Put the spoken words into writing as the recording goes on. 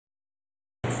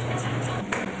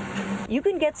You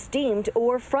can get steamed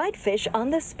or fried fish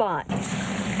on the spot,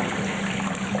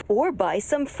 or buy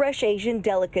some fresh Asian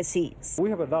delicacies. We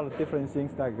have a lot of different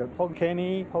things like pork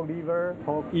kidney, pork liver,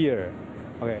 pork ear.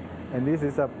 Okay, and this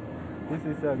is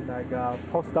like a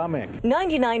pork stomach.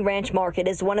 99 Ranch Market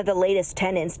is one of the latest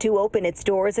tenants to open its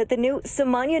doors at the new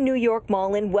Samanea New York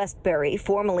Mall in Westbury,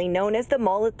 formerly known as the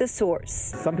Mall at the Source.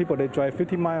 Some people, they drive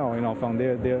 50 miles, from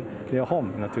their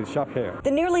home, to shop here.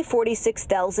 The nearly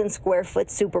 46,000 square foot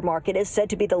supermarket is said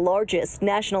to be the largest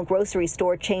national grocery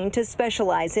store chain to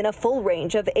specialize in a full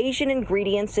range of Asian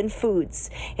ingredients and foods.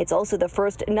 It's also the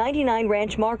first 99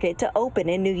 Ranch Market to open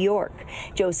in New York.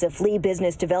 Joseph Lee,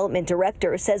 Business Development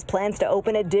Director, says plans to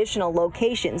open additional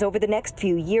locations over the next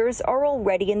few years are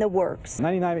already in the works.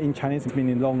 99 in Chinese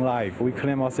meaning long life. We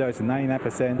claim ourselves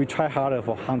 99%. We try harder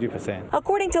for 100%.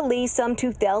 According to Lee, some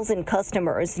 2,000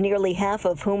 customers, nearly half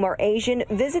of whom are Asian,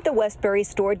 visit the Westbury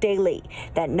store daily.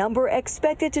 That number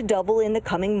expected to double in the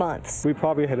coming months. We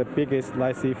probably had the biggest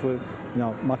live seafood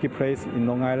marketplace in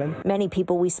Long Island. Many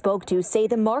people we spoke to say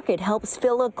the market helps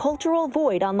fill a cultural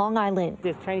void on Long Island.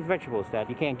 There's Chinese vegetables that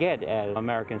you can't get at an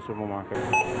American supermarket.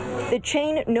 The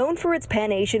chain, known for its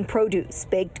Pan-Asian produce,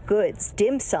 baked goods,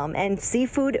 dim sum, and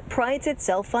seafood, prides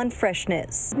itself on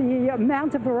freshness. The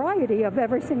amount of variety of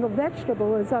every single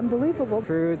vegetable is unbelievable.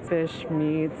 Fruits, fish,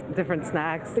 meats, different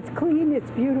snacks. It's clean, it's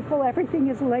beautiful, everything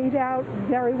is laid out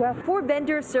very well. 4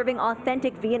 vendors serving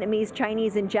authentic Vietnamese,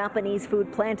 Chinese, and Japanese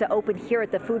food plan to open here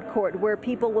at the food court, where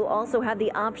people will also have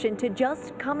the option to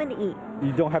just come and eat.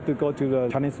 You don't have to go to the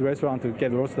Chinese restaurant to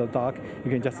get roasted duck.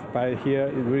 You can just buy it here.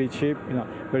 It's really cheap,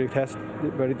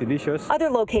 very delicious. Other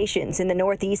locations in the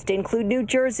Northeast include New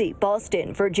Jersey,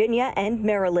 Boston, Virginia, and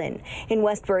Maryland. In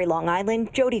Westbury, Long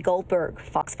Island, Jody Goldberg,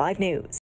 Fox 5 News.